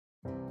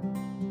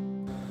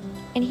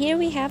And here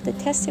we have the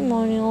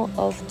testimonial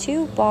of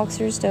 2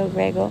 boxers dog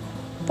Grego,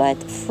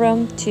 but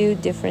from 2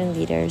 different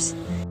leaders.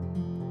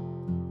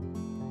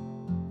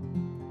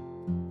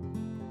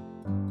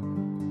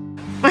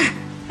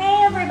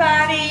 Hey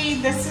everybody,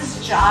 this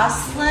is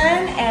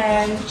Jocelyn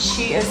and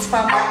she is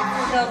from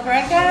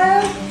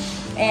Grego.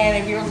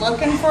 And if you're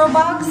looking for a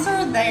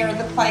boxer, they are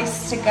the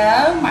place to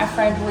go. My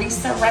friend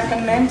Lisa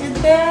recommended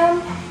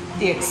them.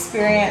 The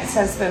experience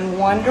has been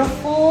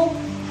wonderful.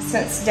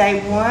 Since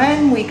day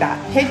one, we got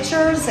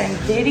pictures and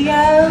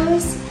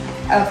videos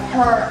of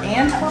her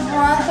and her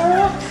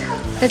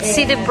brother. Let's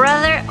see the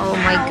brother. Oh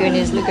my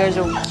goodness, look, they're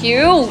so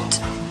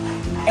cute.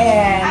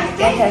 And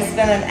it has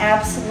been an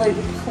absolute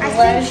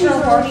pleasure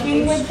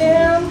working with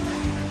them.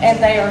 And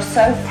they are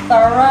so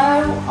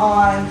thorough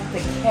on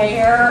the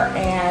care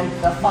and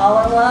the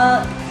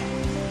follow-up.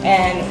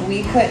 And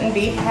we couldn't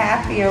be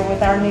happier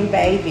with our new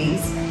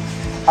babies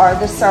or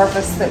the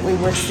service that we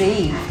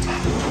received.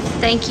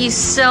 Thank you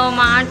so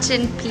much,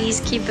 and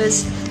please keep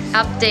us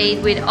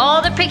updated with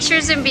all the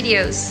pictures and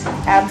videos.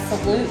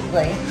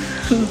 Absolutely.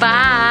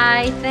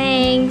 Bye,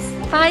 thanks.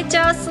 Bye,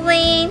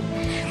 Jocelyn.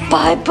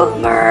 Bye,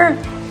 Boomer.